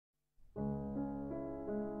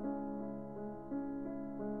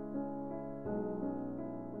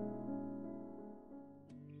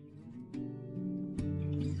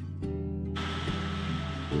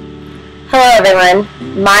Hello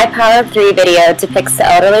everyone, my Power of 3 video depicts the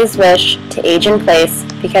elderly's wish to age in place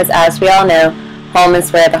because, as we all know, home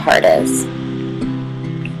is where the heart is.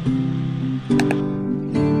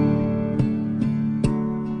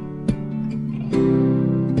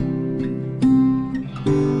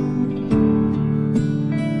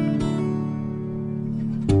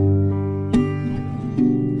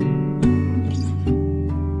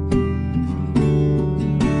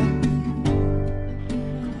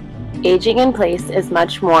 Aging in place is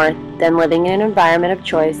much more than living in an environment of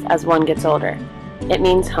choice as one gets older. It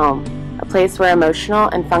means home, a place where emotional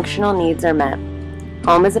and functional needs are met.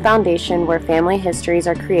 Home is a foundation where family histories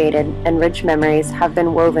are created and rich memories have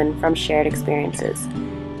been woven from shared experiences.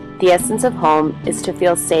 The essence of home is to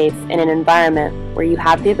feel safe in an environment where you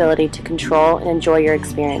have the ability to control and enjoy your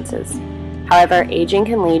experiences. However, aging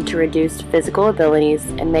can lead to reduced physical abilities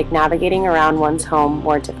and make navigating around one's home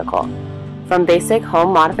more difficult. From basic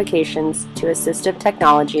home modifications to assistive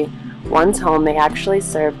technology, one's home may actually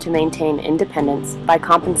serve to maintain independence by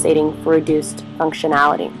compensating for reduced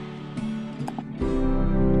functionality.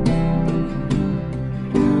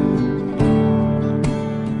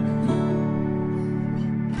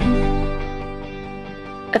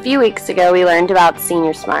 A few weeks ago, we learned about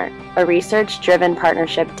Senior Smart, a research-driven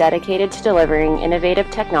partnership dedicated to delivering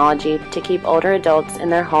innovative technology to keep older adults in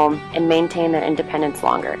their home and maintain their independence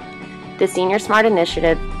longer. The Senior Smart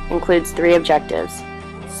initiative includes 3 objectives: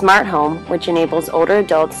 Smart Home, which enables older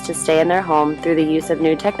adults to stay in their home through the use of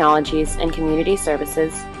new technologies and community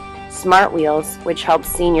services; Smart Wheels, which helps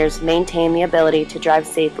seniors maintain the ability to drive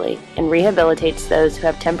safely and rehabilitates those who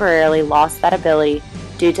have temporarily lost that ability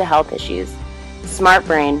due to health issues; Smart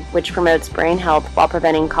Brain, which promotes brain health while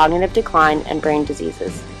preventing cognitive decline and brain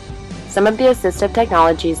diseases. Some of the assistive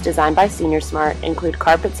technologies designed by Senior Smart include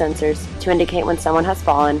carpet sensors to indicate when someone has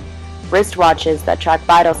fallen, wristwatches that track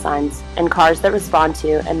vital signs, and cars that respond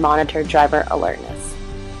to and monitor driver alertness.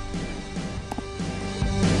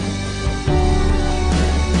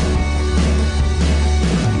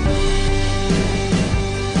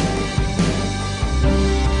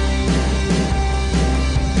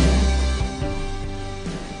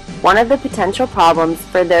 One of the potential problems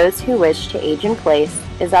for those who wish to age in place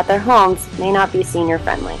is that their homes may not be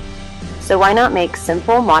senior-friendly. So why not make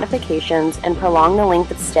simple modifications and prolong the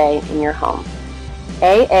length of stay in your home?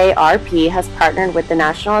 AARP has partnered with the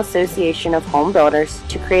National Association of Home Builders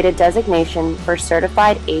to create a designation for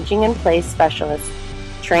certified aging-in-place specialists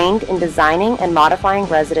trained in designing and modifying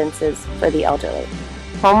residences for the elderly.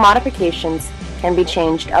 Home modifications can be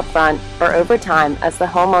changed upfront or over time as the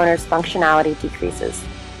homeowner's functionality decreases.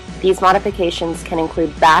 These modifications can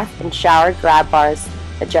include bath and shower grab bars,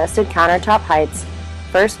 adjusted countertop heights,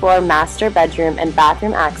 first floor master bedroom and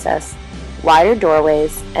bathroom access, wider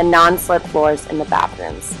doorways, and non-slip floors in the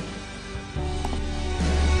bathrooms.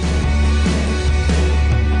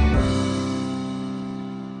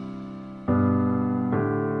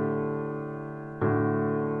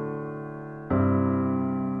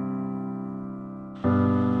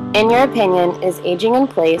 In your opinion, is aging in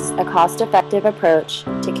place a cost-effective approach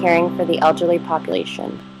to caring for the elderly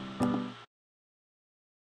population?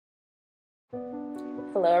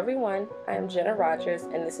 Hello everyone, I am Jenna Rogers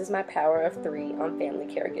and this is my Power of 3 on family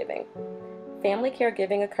caregiving. Family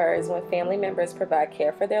caregiving occurs when family members provide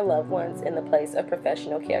care for their loved ones in the place of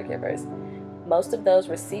professional caregivers. Most of those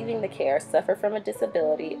receiving the care suffer from a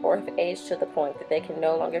disability or have aged to the point that they can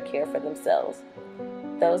no longer care for themselves.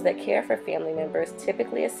 Those that care for family members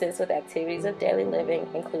typically assist with activities of daily living,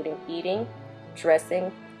 including eating,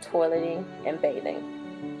 dressing, toileting, and bathing.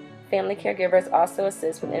 Family caregivers also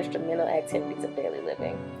assist with instrumental activities of daily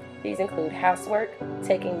living. These include housework,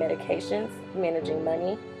 taking medications, managing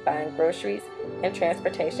money, buying groceries, and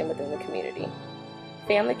transportation within the community.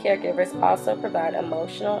 Family caregivers also provide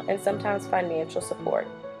emotional and sometimes financial support.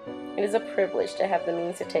 It is a privilege to have the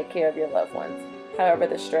means to take care of your loved ones. However,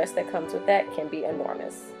 the stress that comes with that can be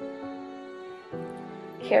enormous.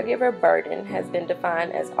 Caregiver burden has been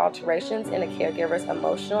defined as alterations in a caregiver's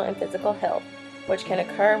emotional and physical health, which can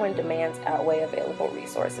occur when demands outweigh available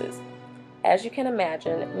resources. As you can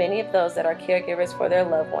imagine, many of those that are caregivers for their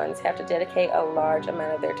loved ones have to dedicate a large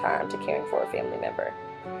amount of their time to caring for a family member.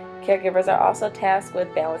 Caregivers are also tasked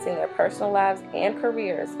with balancing their personal lives and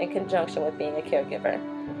careers in conjunction with being a caregiver.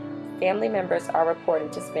 Family members are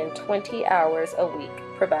reported to spend 20 hours a week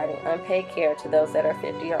providing unpaid care to those that are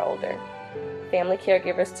 50 or older. Family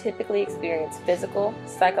caregivers typically experience physical,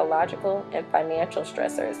 psychological, and financial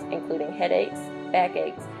stressors, including headaches,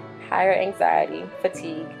 backaches, higher anxiety,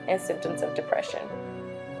 fatigue, and symptoms of depression.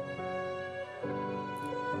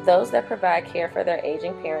 Those that provide care for their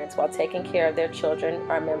aging parents while taking care of their children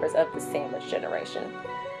are members of the sandwich generation.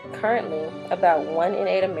 Currently, about 1 in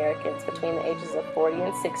 8 Americans between the ages of 40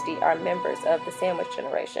 and 60 are members of the sandwich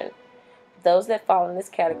generation. Those that fall in this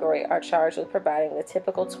category are charged with providing the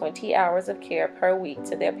typical 20 hours of care per week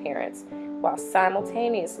to their parents while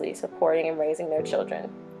simultaneously supporting and raising their children.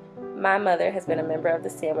 My mother has been a member of the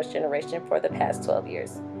sandwich generation for the past 12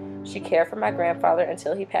 years. She cared for my grandfather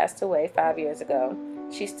until he passed away 5 years ago.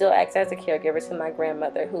 She still acts as a caregiver to my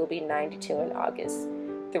grandmother, who will be 92 in August.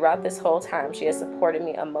 Throughout this whole time, she has supported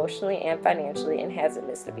me emotionally and financially and hasn't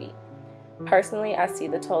missed a beat. Personally, I see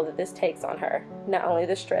the toll that this takes on her, not only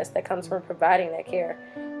the stress that comes from providing that care,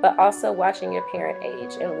 but also watching your parent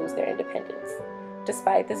age and lose their independence.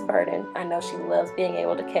 Despite this burden, I know she loves being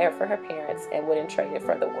able to care for her parents and wouldn't trade it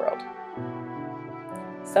for the world.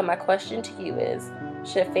 So my question to you is,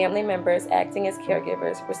 should family members acting as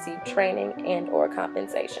caregivers receive training and/or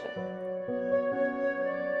compensation?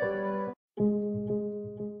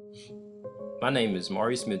 My name is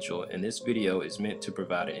Maurice Mitchell, and this video is meant to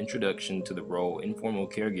provide an introduction to the role informal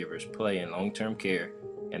caregivers play in long-term care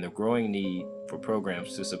and the growing need for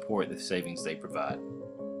programs to support the savings they provide.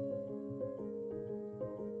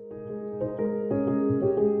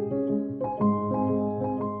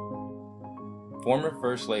 Former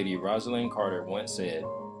First Lady Rosalynn Carter once said,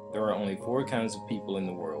 "There are only 4 kinds of people in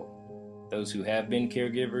the world: those who have been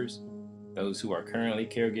caregivers, those who are currently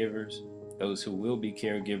caregivers, those who will be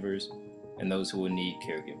caregivers, and those who will need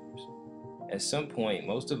caregivers." At some point,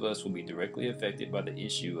 most of us will be directly affected by the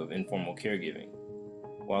issue of informal caregiving.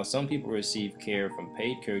 While some people receive care from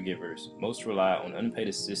paid caregivers, most rely on unpaid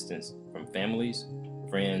assistance from families,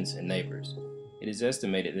 friends, and neighbors. It is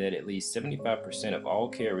estimated that at least 75% of all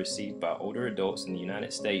care received by older adults in the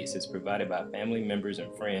United States is provided by family members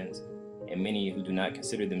and friends, and many who do not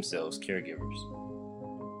consider themselves caregivers.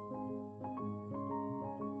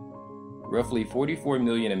 Roughly 44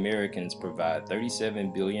 million Americans provide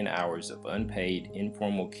 37 billion hours of unpaid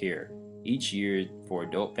informal care each year for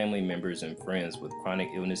adult family members and friends with chronic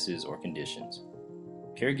illnesses or conditions.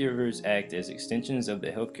 Caregivers act as extensions of the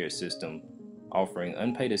healthcare system, offering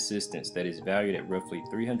unpaid assistance that is valued at roughly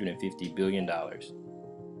 $350 billion.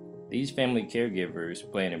 These family caregivers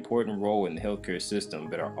play an important role in the healthcare system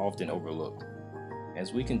but are often overlooked.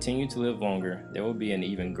 As we continue to live longer, there will be an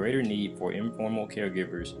even greater need for informal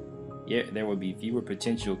caregivers, yet there will be fewer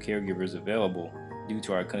potential caregivers available due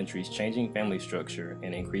to our country's changing family structure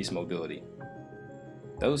and increased mobility.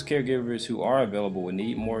 Those caregivers who are available will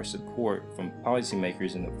need more support from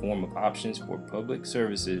policymakers in the form of options for public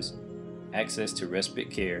services, access to respite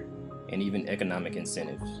care, and even economic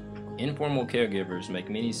incentives. Informal caregivers make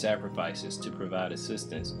many sacrifices to provide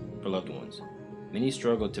assistance for loved ones. Many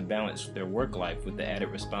struggle to balance their work life with the added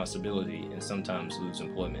responsibility and sometimes lose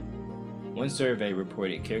employment. One survey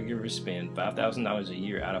reported caregivers spend $5,000 a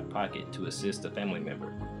year out of pocket to assist a family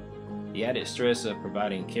member. The added stress of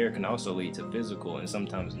providing care can also lead to physical and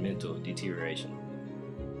sometimes mental deterioration.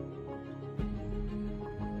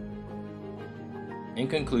 In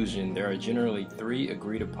conclusion, there are generally 3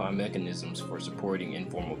 agreed-upon mechanisms for supporting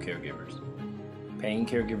informal caregivers: paying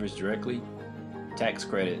caregivers directly, tax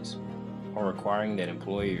credits, or requiring that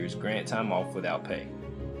employers grant time off without pay.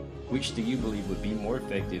 Which do you believe would be more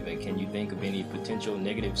effective, and can you think of any potential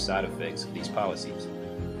negative side effects of these policies?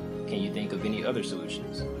 Can you think of any other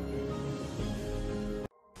solutions?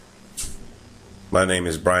 My name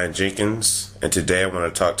is Brian Jenkins, and today I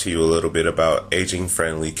want to talk to you a little bit about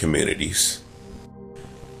aging-friendly communities.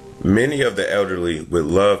 Many of the elderly would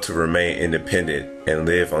love to remain independent and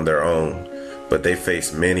live on their own, but they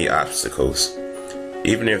face many obstacles.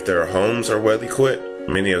 Even if their homes are well equipped,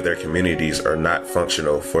 many of their communities are not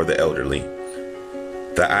functional for the elderly.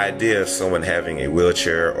 The idea of someone having a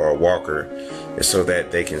wheelchair or a walker is so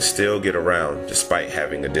that they can still get around despite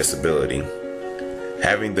having a disability.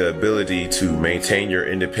 Having the ability to maintain your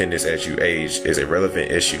independence as you age is a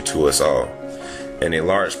relevant issue to us all, and a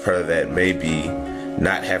large part of that may be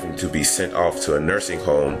not having to be sent off to a nursing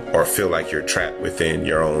home or feel like you're trapped within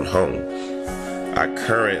your own home. Our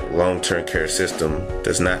current long-term care system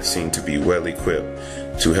does not seem to be well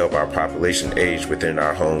equipped to help our population age within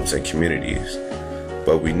our homes and communities,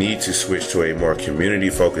 but we need to switch to a more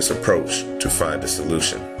community-focused approach to find a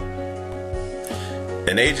solution.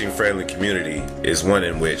 An aging-friendly community is one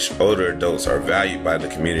in which older adults are valued by the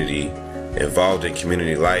community, involved in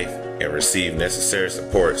community life, and receive necessary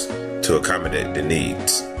supports to accommodate the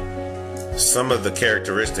needs. Some of the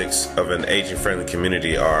characteristics of an aging-friendly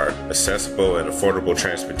community are accessible and affordable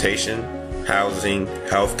transportation, housing,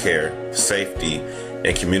 healthcare, safety,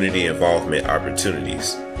 and community involvement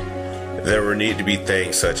opportunities. There will need to be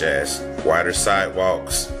things such as wider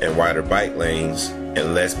sidewalks and wider bike lanes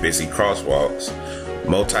and less busy crosswalks,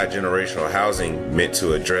 multi-generational housing meant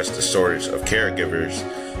to address the shortage of caregivers,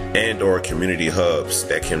 and/or community hubs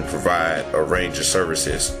that can provide a range of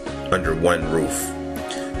services under one roof.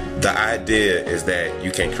 The idea is that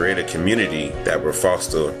you can create a community that will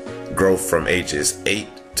foster growth from ages 8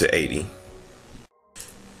 to 80.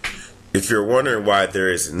 If you're wondering why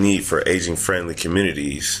there is a need for aging-friendly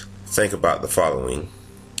communities, think about the following.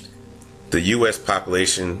 The U.S.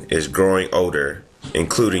 population is growing older,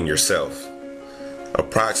 including yourself.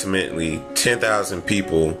 Approximately 10,000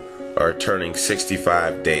 people are turning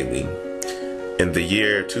 65 daily. In the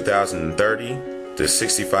year 2030, the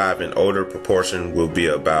 65 and older proportion will be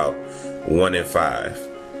about 1 in 5.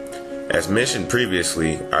 As mentioned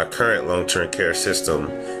previously, our current long-term care system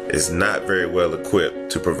is not very well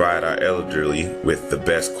equipped to provide our elderly with the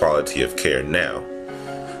best quality of care now,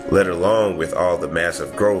 let alone with all the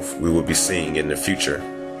massive growth we will be seeing in the future.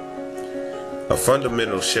 A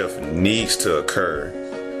fundamental shift needs to occur,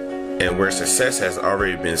 and where success has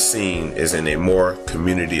already been seen is in a more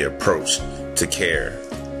community approach to care.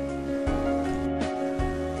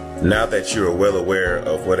 Now that you are well aware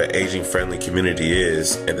of what an aging-friendly community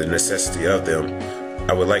is and the necessity of them,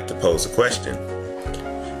 I would like to pose a question.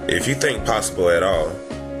 If you think possible at all,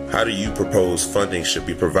 how do you propose funding should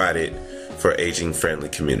be provided for aging-friendly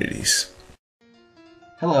communities?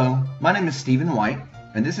 Hello, my name is Stephen White,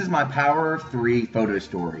 and this is my Power of 3 photo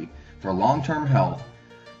story for long-term health,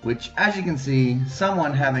 which, as you can see,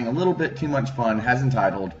 someone having a little bit too much fun has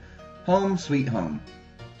entitled Home Sweet Home.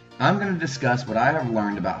 I'm going to discuss what I have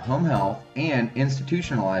learned about home health and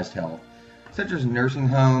institutionalized health, such as nursing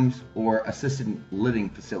homes or assisted living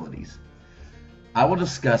facilities. I will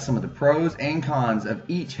discuss some of the pros and cons of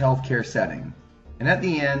each healthcare setting, and at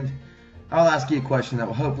the end, I'll ask you a question that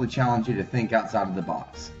will hopefully challenge you to think outside of the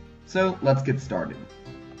box. So let's get started.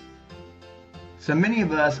 So many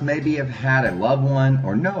of us maybe have had a loved one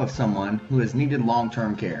or know of someone who has needed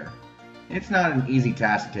long-term care. It's not an easy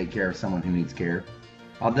task to take care of someone who needs care.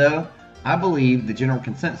 Although, I believe the general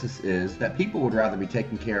consensus is that people would rather be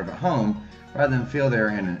taken care of at home rather than feel they're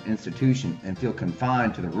in an institution and feel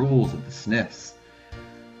confined to the rules of the SNFs.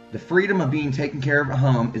 The freedom of being taken care of at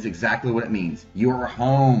home is exactly what it means. You're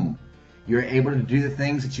home. You're able to do the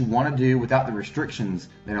things that you want to do without the restrictions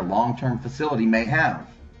that a long-term facility may have.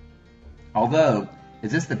 Although,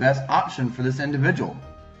 is this the best option for this individual?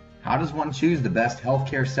 How does one choose the best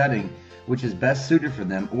healthcare setting which is best suited for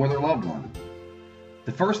them or their loved one?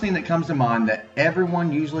 The first thing that comes to mind that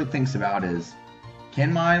everyone usually thinks about is,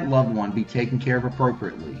 can my loved one be taken care of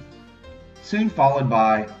appropriately? Soon followed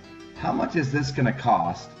by, how much is this going to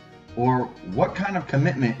cost? Or what kind of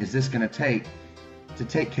commitment is this going to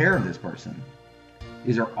take care of this person?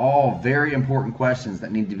 These are all very important questions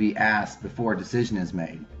that need to be asked before a decision is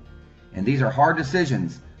made. And these are hard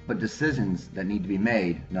decisions, but decisions that need to be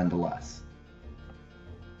made nonetheless.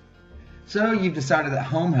 So you've decided that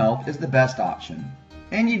home health is the best option.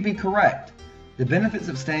 And you'd be correct. The benefits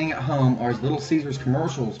of staying at home are, as Little Caesars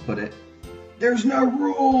commercials put it, there's no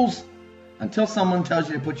rules until someone tells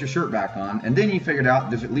you to put your shirt back on, and then you figured out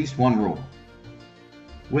there's at least one rule.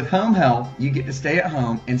 With home health, you get to stay at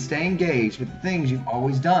home and stay engaged with the things you've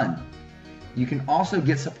always done. You can also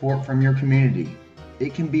get support from your community.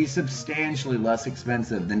 It can be substantially less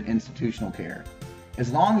expensive than institutional care,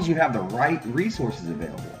 as long as you have the right resources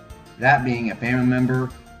available, that being a family member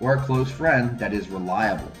or a close friend that is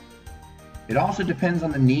reliable. It also depends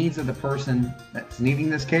on the needs of the person that's needing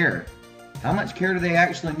this care. How much care do they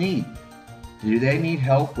actually need? Do they need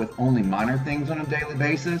help with only minor things on a daily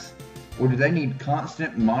basis? Or do they need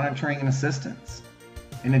constant monitoring and assistance?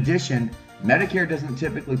 In addition, Medicare doesn't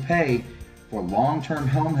typically pay for long-term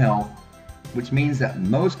home health, which means that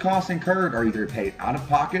most costs incurred are either paid out of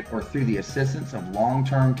pocket or through the assistance of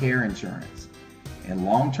long-term care insurance. And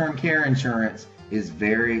long-term care insurance is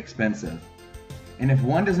very expensive. And if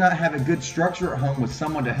one does not have a good structure at home with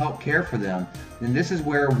someone to help care for them, then this is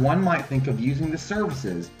where one might think of using the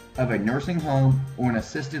services of a nursing home or an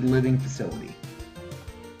assisted living facility.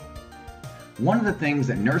 One of the things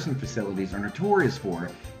that nursing facilities are notorious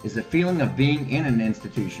for is the feeling of being in an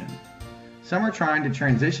institution. Some are trying to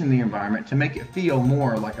transition the environment to make it feel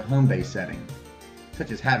more like a home-based setting,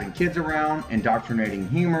 such as having kids around, indoctrinating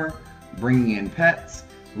humor, bringing in pets,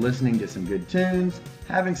 listening to some good tunes,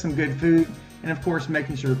 having some good food, and of course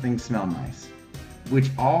making sure things smell nice,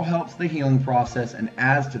 which all helps the healing process and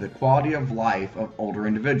adds to the quality of life of older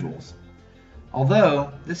individuals.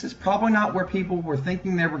 Although, this is probably not where people were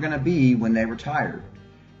thinking they were going to be when they retired.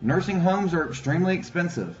 Nursing homes are extremely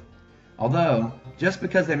expensive. Although, just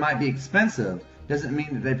because they might be expensive doesn't mean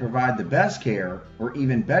that they provide the best care or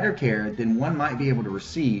even better care than one might be able to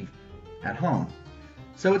receive at home.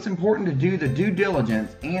 So it's important to do the due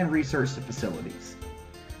diligence and research the facilities.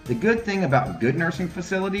 The good thing about good nursing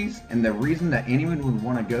facilities, and the reason that anyone would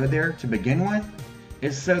want to go there to begin with,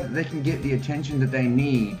 is so that they can get the attention that they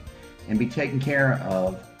need and be taken care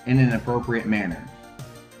of in an appropriate manner.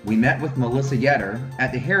 We met with Melissa Yetter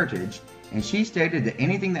at the Heritage, and she stated that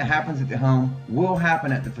anything that happens at the home will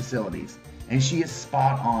happen at the facilities, and she is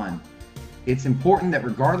spot on. It's important that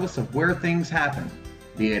regardless of where things happen,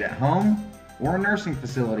 be it at home or a nursing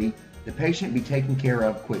facility, the patient be taken care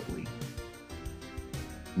of quickly.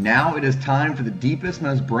 Now it is time for the deepest,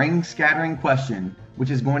 most brain-scattering question, which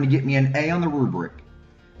is going to get me an A on the rubric.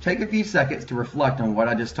 Take a few seconds to reflect on what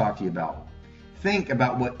I just talked to you about. Think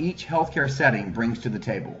about what each healthcare setting brings to the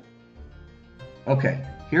table. Okay,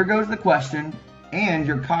 here goes the question and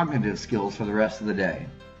your cognitive skills for the rest of the day.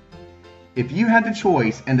 If you had the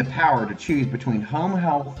choice and the power to choose between home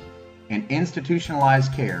health and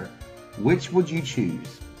institutionalized care, which would you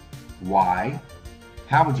choose? Why?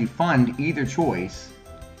 How would you fund either choice?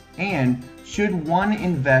 And should one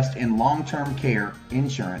invest in long-term care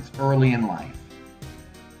insurance early in life?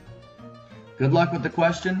 Good luck with the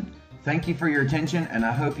question. Thank you for your attention, and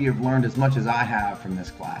I hope you have learned as much as I have from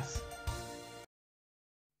this class.